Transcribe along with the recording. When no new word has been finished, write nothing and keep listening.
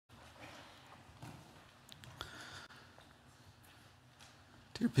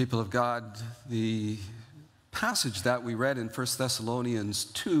Dear people of God, the passage that we read in 1 Thessalonians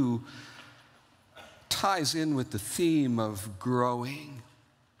 2 ties in with the theme of growing.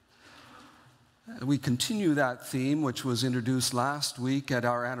 We continue that theme, which was introduced last week at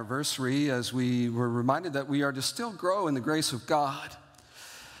our anniversary, as we were reminded that we are to still grow in the grace of God.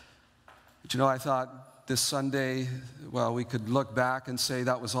 But I thought this Sunday, we could look back and say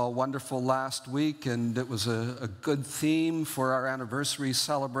that was all wonderful last week, and it was a good theme for our anniversary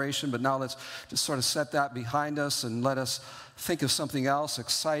celebration, but now let's just sort of set that behind us and let us think of something else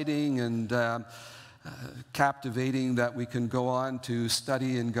exciting and captivating that we can go on to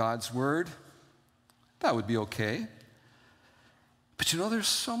study in God's Word. That would be okay. But there's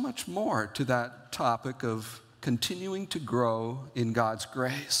so much more to that topic of continuing to grow in God's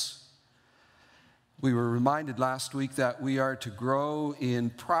grace. We were reminded last week that we are to grow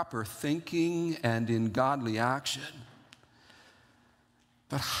in proper thinking and in godly action.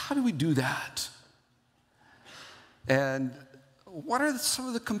 But how do we do that? And what are some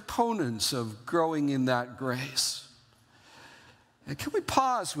of the components of growing in that grace? And can we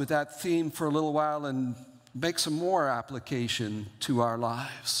pause with that theme for a little while and make some more application to our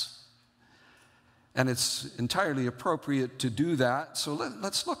lives? And it's entirely appropriate to do that, so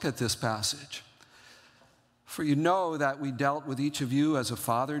let's look at this passage. For you know that we dealt with each of you as a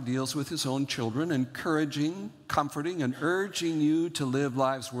father deals with his own children, encouraging, comforting, and urging you to live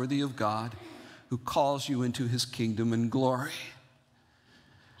lives worthy of God, who calls you into his kingdom and glory.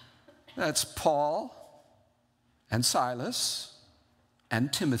 That's Paul and Silas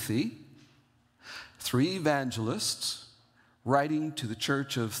and Timothy, three evangelists, writing to the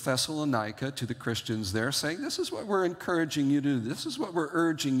church of Thessalonica, to the Christians there, saying, this is what we're encouraging you to do. This is what we're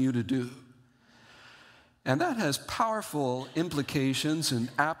urging you to do. And that has powerful implications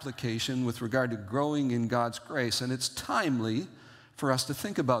and application with regard to growing in God's grace. And it's timely for us to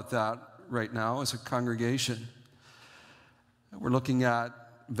think about that right now as a congregation. We're looking at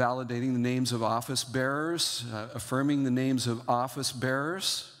validating the names of office bearers, affirming the names of office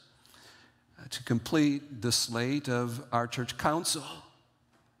bearers, to complete the slate of our church council.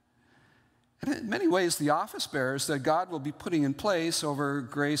 And in many ways, the office bearers that God will be putting in place over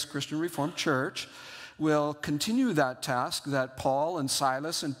Grace Christian Reformed Church will continue that task that Paul and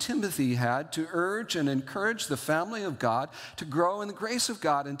Silas and Timothy had to urge and encourage the family of God to grow in the grace of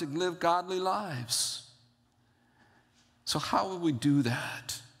God and to live godly lives. So how will we do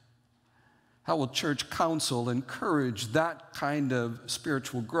that? How will church council encourage that kind of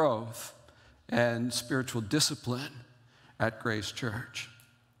spiritual growth and spiritual discipline at Grace Church?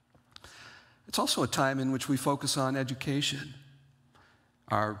 It's also a time in which we focus on education.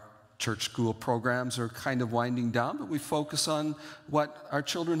 Our church school programs are kind of winding down, but we focus on what our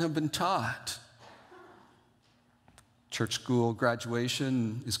children have been taught. Church school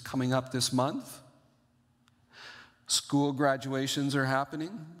graduation is coming up this month. School graduations are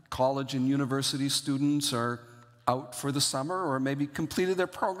happening. College and university students are out for the summer or maybe completed their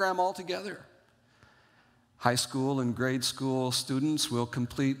program altogether. High school and grade school students will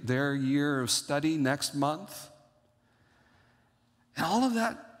complete their year of study next month. And all of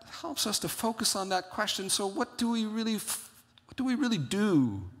that helps us to focus on that question. So what do we really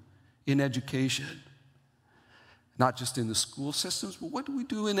do in education? Not just in the school systems, but what do we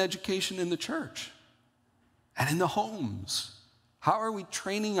do in education in the church and in the homes? How are we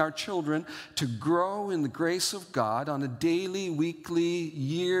training our children to grow in the grace of God on a daily, weekly,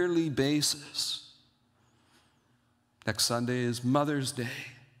 yearly basis? Next Sunday is Mother's Day.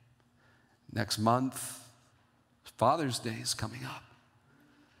 Next month, Father's Day is coming up.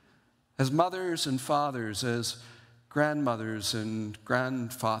 As mothers and fathers, as grandmothers and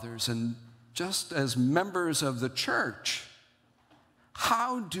grandfathers, and just as members of the church,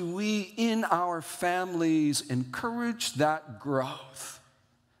 how do we in our families encourage that growth?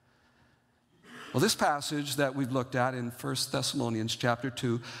 Well, this passage that we've looked at in 1 Thessalonians chapter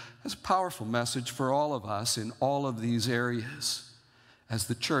 2 has a powerful message for all of us in all of these areas as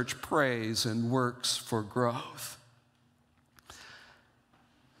the church prays and works for growth.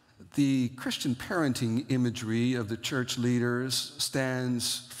 The Christian parenting imagery of the church leaders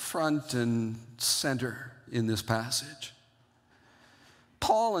stands front and center in this passage.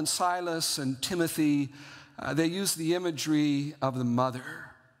 Paul and Silas and Timothy, they use the imagery of the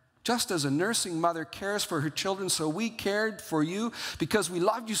mother. Just as a nursing mother cares for her children, so we cared for you because we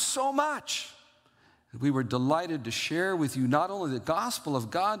loved you so much. We were delighted to share with you not only the gospel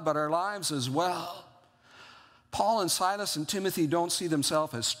of God, but our lives as well. Paul and Silas and Timothy don't see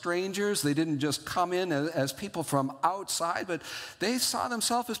themselves as strangers. They didn't just come in as people from outside, but they saw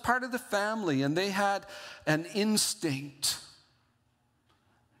themselves as part of the family, and they had an instinct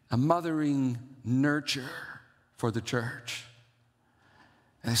a mothering nurture for the church.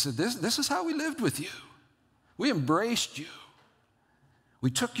 And they said, this is how we lived with you. We embraced you.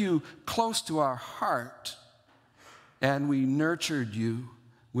 We took you close to our heart, and we nurtured you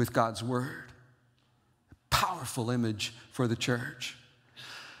with God's word. Powerful image for the church.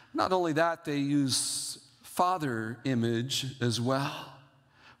 Not only that, they use father image as well.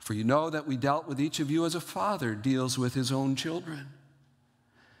 For you know that we dealt with each of you as a father deals with his own children.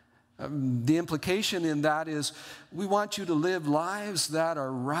 The implication in that is we want you to live lives that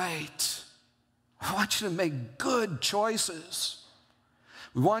are right. We want you to make good choices.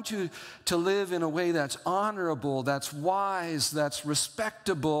 We want you to live in a way that's honorable, that's wise, that's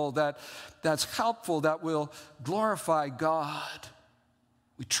respectable, that's helpful, that will glorify God.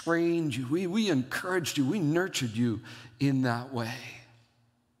 We trained you, we encouraged you, we nurtured you in that way.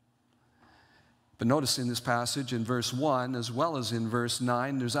 But notice in this passage in verse 1 as well as in verse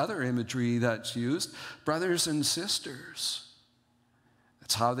 9, there's other imagery that's used. Brothers and sisters.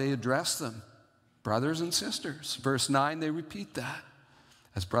 That's how they address them. Brothers and sisters. Verse 9, they repeat that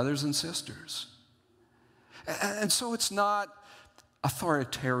as brothers and sisters. And so it's not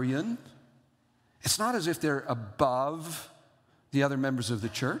authoritarian. It's not as if they're above the other members of the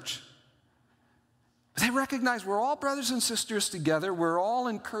church. They recognize we're all brothers and sisters together. We're all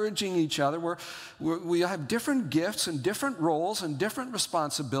encouraging each other. We have different gifts and different roles and different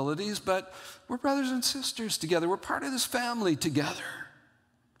responsibilities, but we're brothers and sisters together. We're part of this family together.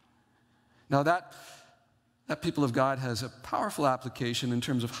 Now that people of God has a powerful application in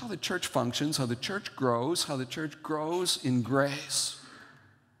terms of how the church functions, how the church grows in grace.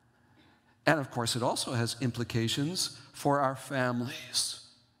 And of course, it also has implications for our families.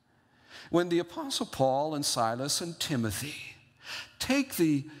 When the Apostle Paul and Silas and Timothy take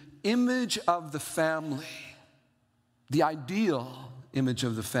the image of the family, the ideal image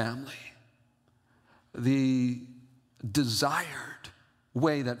of the family, the desired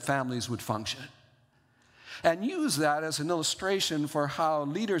way that families would function, and use that as an illustration for how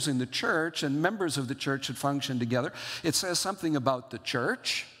leaders in the church and members of the church should function together, it says something about the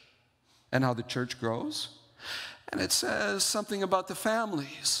church and how the church grows. And it says something about the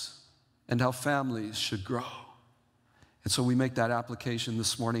families and how families should grow. And so we make that application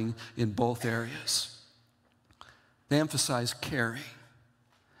this morning in both areas. They emphasize caring,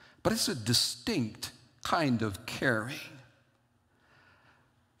 but it's a distinct kind of caring.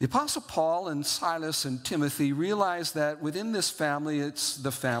 The Apostle Paul and Silas and Timothy realize that within this family, it's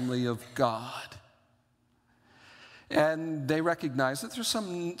the family of God. And they recognize that there's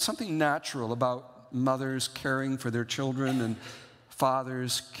something natural about mothers caring for their children and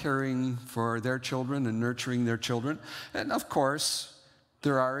fathers caring for their children and nurturing their children. And of course,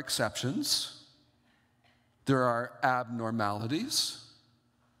 there are exceptions. There are abnormalities.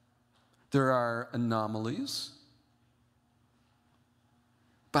 There are anomalies.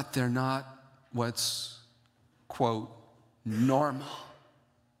 But they're not what's, quote, normal.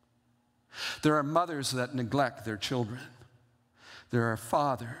 There are mothers that neglect their children. There are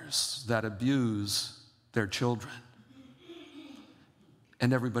fathers that abuse their children.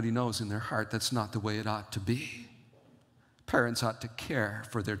 And everybody knows in their heart that's not the way it ought to be. Parents ought to care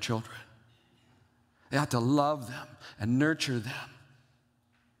for their children. They ought to love them and nurture them.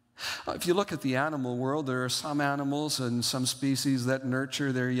 If you look at the animal world, there are some animals and some species that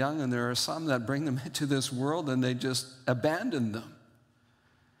nurture their young, and there are some that bring them into this world and they just abandon them.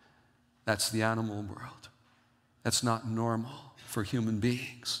 That's the animal world. That's not normal for human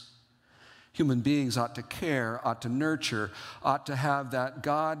beings. Human beings ought to care, ought to nurture, ought to have that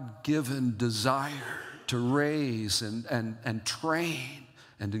God-given desire to raise and train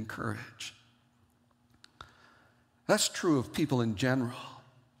and encourage. That's true of people in general.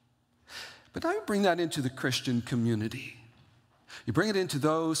 But now you bring that into the Christian community. You bring it into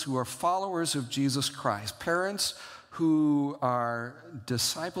those who are followers of Jesus Christ, parents who are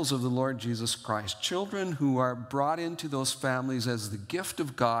disciples of the Lord Jesus Christ, children who are brought into those families as the gift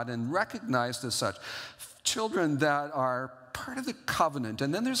of God and recognized as such, children that are part of the covenant.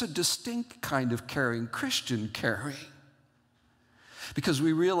 And then there's a distinct kind of caring, Christian caring, because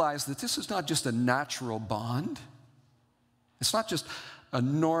we realize that this is not just a natural bond. It's not just a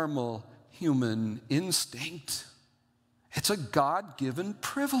normal human instinct. It's a God-given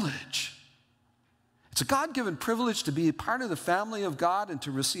privilege. It's a God-given privilege to be a part of the family of God and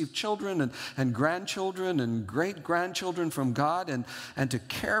to receive children and grandchildren and great-grandchildren from God and to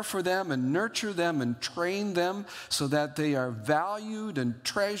care for them and nurture them and train them so that they are valued and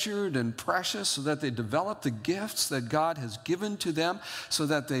treasured and precious, so that they develop the gifts that God has given to them, so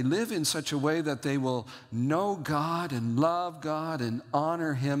that they live in such a way that they will know God and love God and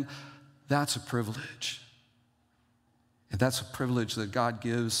honor Him. That's a privilege. And that's a privilege that God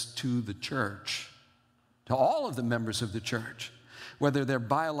gives to the church, to all of the members of the church, whether they're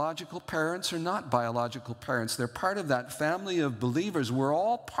biological parents or not biological parents. They're part of that family of believers. We're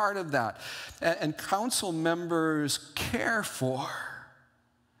all part of that. And council members care for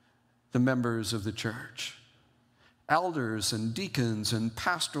the members of the church. Elders and deacons and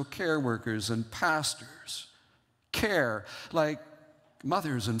pastoral care workers and pastors care like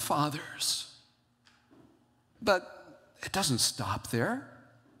mothers and fathers. But it doesn't stop there.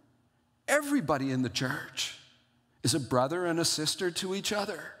 Everybody in the church is a brother and a sister to each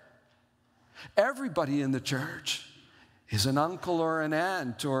other. Everybody in the church is an uncle or an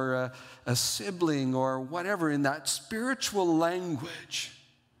aunt or a sibling or whatever in that spiritual language,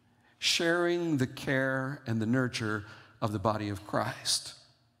 sharing the care and the nurture of the body of Christ.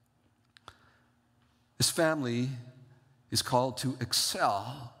 This family is called to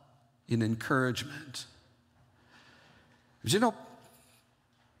excel in encouragement. But you know,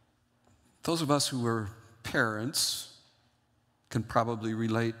 those of us who are parents can probably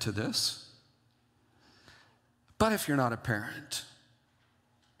relate to this. But if you're not a parent,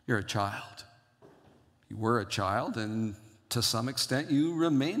 you're a child. You were a child, and to some extent, you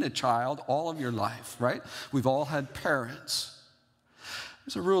remain a child all of your life, right? We've all had parents.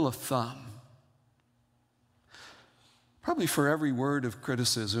 There's a rule of thumb. Probably for every word of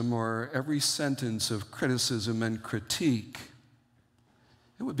criticism or every sentence of criticism and critique,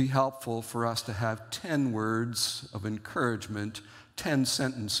 it would be helpful for us to have 10 words of encouragement, 10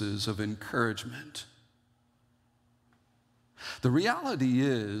 sentences of encouragement. The reality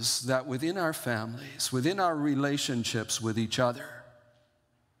is that within our families, within our relationships with each other,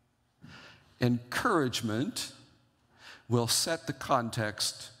 encouragement will set the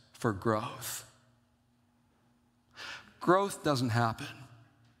context for growth. Growth doesn't happen,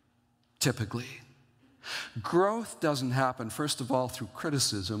 typically. Growth doesn't happen, first of all, through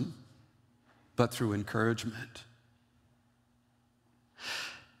criticism, but through encouragement.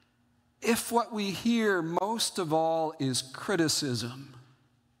 If what we hear most of all is criticism,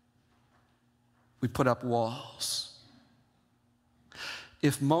 we put up walls.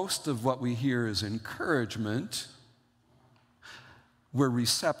 If most of what we hear is encouragement, we're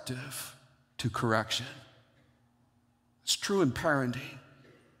receptive to correction. It's true in parenting.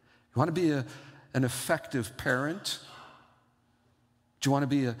 You want to be an effective parent? Do you want to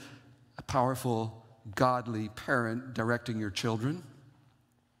be a powerful, godly parent directing your children?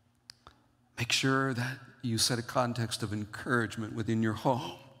 Make sure that you set a context of encouragement within your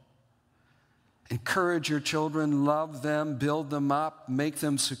home. Encourage your children, love them, build them up, make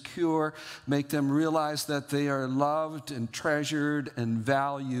them secure, make them realize that they are loved and treasured and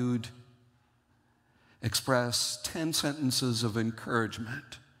valued. Express 10 sentences of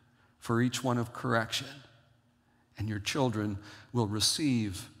encouragement for each one of correction, and your children will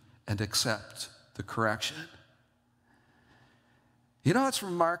receive and accept the correction. You know, it's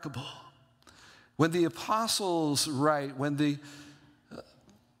remarkable. When the apostles write, when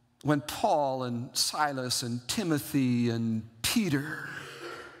Paul and Silas and Timothy and Peter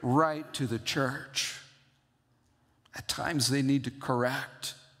write to the church, at times they need to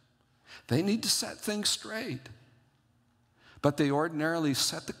correct. They need to set things straight. But they ordinarily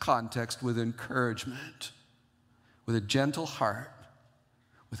set the context with encouragement, with a gentle heart,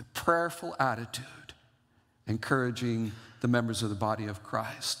 with a prayerful attitude, encouraging the members of the body of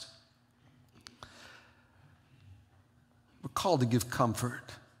Christ. We're called to give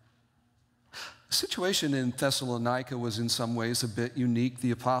comfort. The situation in Thessalonica was in some ways a bit unique.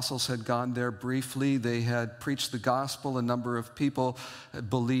 The apostles had gone there briefly. They had preached the gospel. A number of people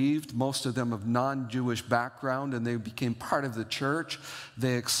believed, most of them of non-Jewish background, and they became part of the church.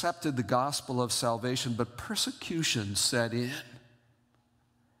 They accepted the gospel of salvation, but persecution set in.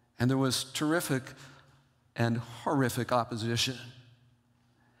 And there was terrific and horrific opposition.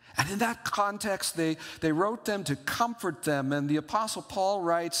 And in that context, they wrote them to comfort them. And the Apostle Paul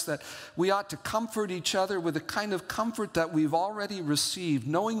writes that we ought to comfort each other with the kind of comfort that we've already received,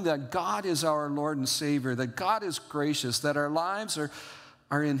 knowing that God is our Lord and Savior, that God is gracious, that our lives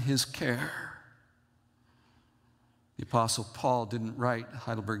are in His care. The Apostle Paul didn't write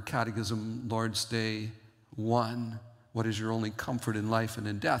Heidelberg Catechism, Lord's Day 1, what is your only comfort in life and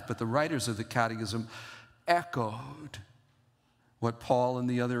in death? But the writers of the Catechism echoed what Paul and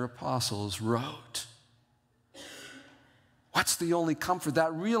the other apostles wrote. What's the only comfort?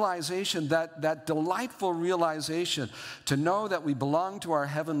 That realization, that delightful realization to know that we belong to our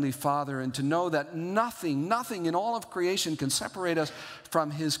Heavenly Father and to know that nothing in all of creation can separate us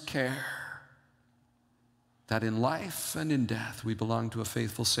from His care. That in life and in death we belong to a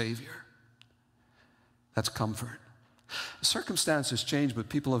faithful Savior. That's comfort. Circumstances change, but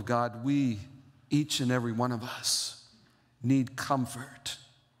people of God, we, each and every one of us, need comfort.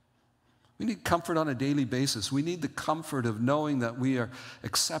 We need comfort on a daily basis. We need the comfort of knowing that we are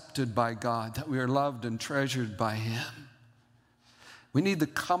accepted by God, that we are loved and treasured by Him. We need the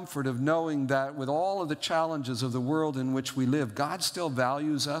comfort of knowing that with all of the challenges of the world in which we live, God still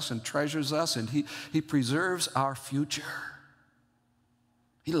values us and treasures us, and He preserves our future.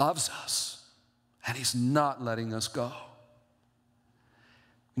 He loves us, and He's not letting us go.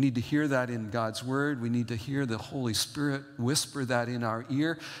 We need to hear that in God's Word. We need to hear the Holy Spirit whisper that in our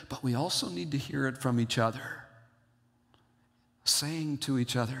ear, but we also need to hear it from each other, saying to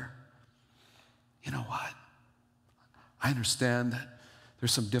each other, you know what? I understand that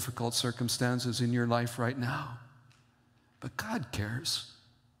there's some difficult circumstances in your life right now, but God cares.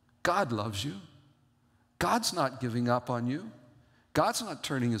 God loves you. God's not giving up on you. God's not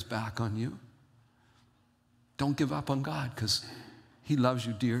turning His back on you. Don't give up on God, because He loves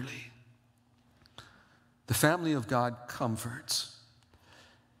you dearly. The family of God comforts.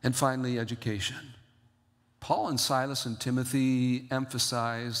 And finally, education. Paul and Silas and Timothy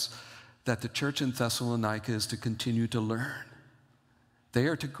emphasize that the church in Thessalonica is to continue to learn. They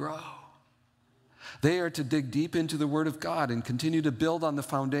are to grow. They are to dig deep into the Word of God and continue to build on the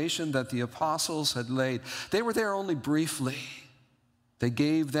foundation that the apostles had laid. They were there only briefly. They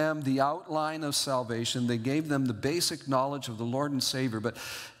gave them the outline of salvation. They gave them the basic knowledge of the Lord and Savior, but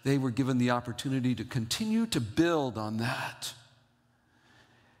they were given the opportunity to continue to build on that.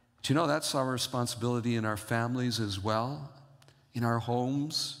 Do you know that's our responsibility in our families as well, in our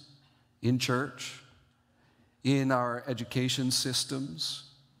homes, in church, in our education systems,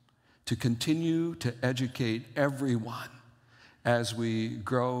 to continue to educate everyone as we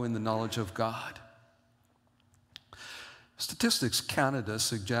grow in the knowledge of God. Statistics Canada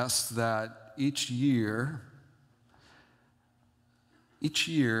suggests that each year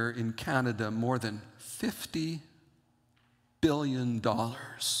in Canada, more than $50 billion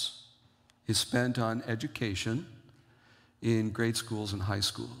is spent on education in grade schools and high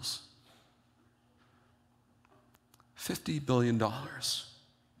schools. $50 billion. The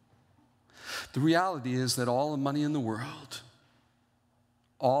reality is that all the money in the world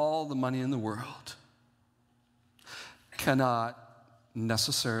cannot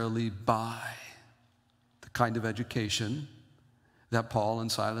necessarily buy the kind of education that Paul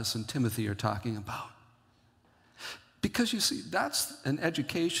and Silas and Timothy are talking about. Because you see, that's an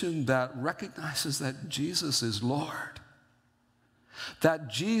education that recognizes that Jesus is Lord. That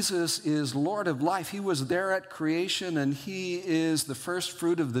Jesus is Lord of life. He was there at creation, and He is the first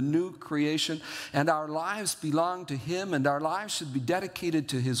fruit of the new creation, and our lives belong to Him, and our lives should be dedicated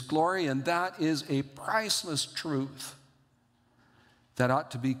to His glory, and that is a priceless truth that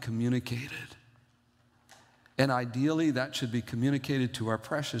ought to be communicated. And ideally, that should be communicated to our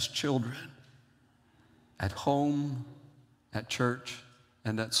precious children at home, at church,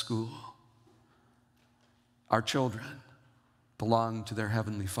 and at school. Our children belong to their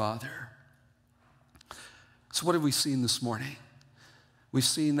Heavenly Father. So what have we seen this morning? We've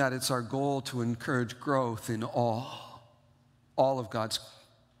seen that it's our goal to encourage growth in all. All of God's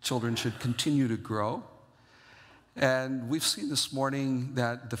children should continue to grow. And we've seen this morning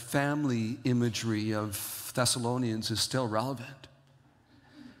that the family imagery of Thessalonians is still relevant.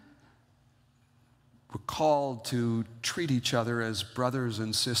 We're called to treat each other as brothers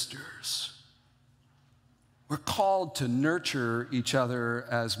and sisters. We're called to nurture each other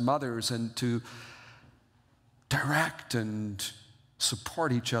as mothers and to direct and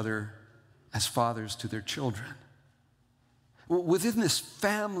support each other as fathers to their children. Within this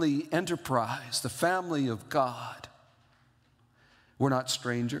family enterprise, the family of God, we're not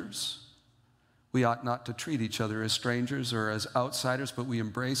strangers. We ought not to treat each other as strangers or as outsiders, but we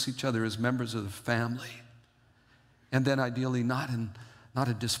embrace each other as members of the family. And then ideally not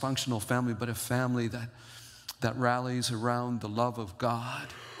a dysfunctional family, but a family that rallies around the love of God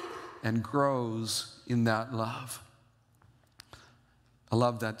and grows in that love. A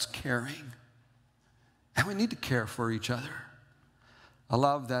love that's caring. And we need to care for each other. A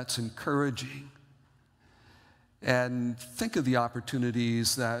love that's encouraging. And think of the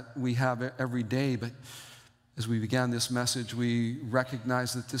opportunities that we have every day, but As we began this message, we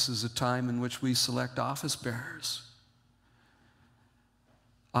recognize that this is a time in which we select office bearers.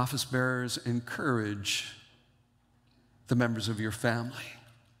 Office bearers encourage the members of your family.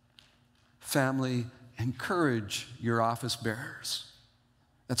 Family, encourage your office bearers.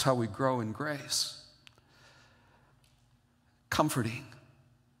 That's how we grow in grace. Comforting.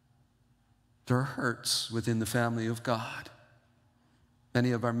 There are hurts within the family of God.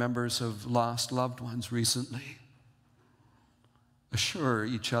 Many of our members have lost loved ones recently. Assure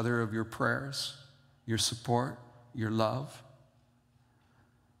each other of your prayers, your support, your love.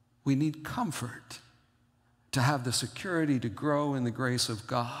 We need comfort to have the security to grow in the grace of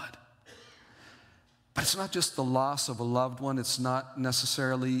God. But it's not just the loss of a loved one. It's not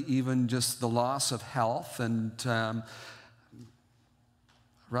necessarily even just the loss of health and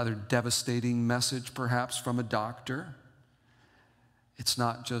rather devastating message perhaps from a doctor. It's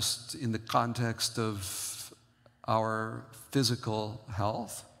not just in the context of our physical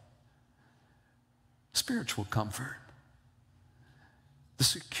health. Spiritual comfort. The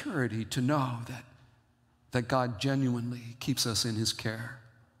security to know that God genuinely keeps us in his care.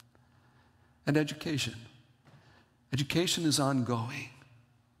 And education. Education is ongoing.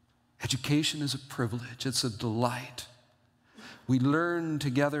 Education is a privilege. It's a delight. We learn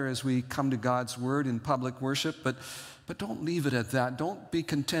together as we come to God's word in public worship, but don't leave it at that. Don't be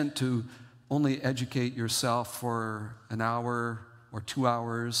content to only educate yourself for an hour or 2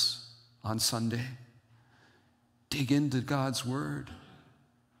 hours on Sunday. Dig into God's word.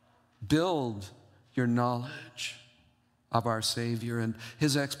 Build your knowledge of our Savior and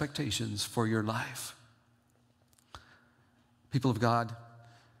his expectations for your life. People of God,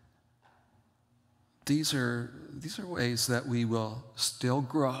 these are ways that we will still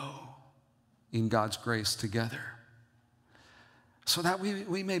grow in God's grace together. So that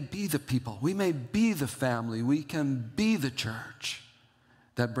we may be the people, we may be the family, we can be the church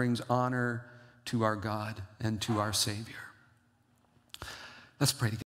that brings honor to our God and to our Savior. Let's pray together.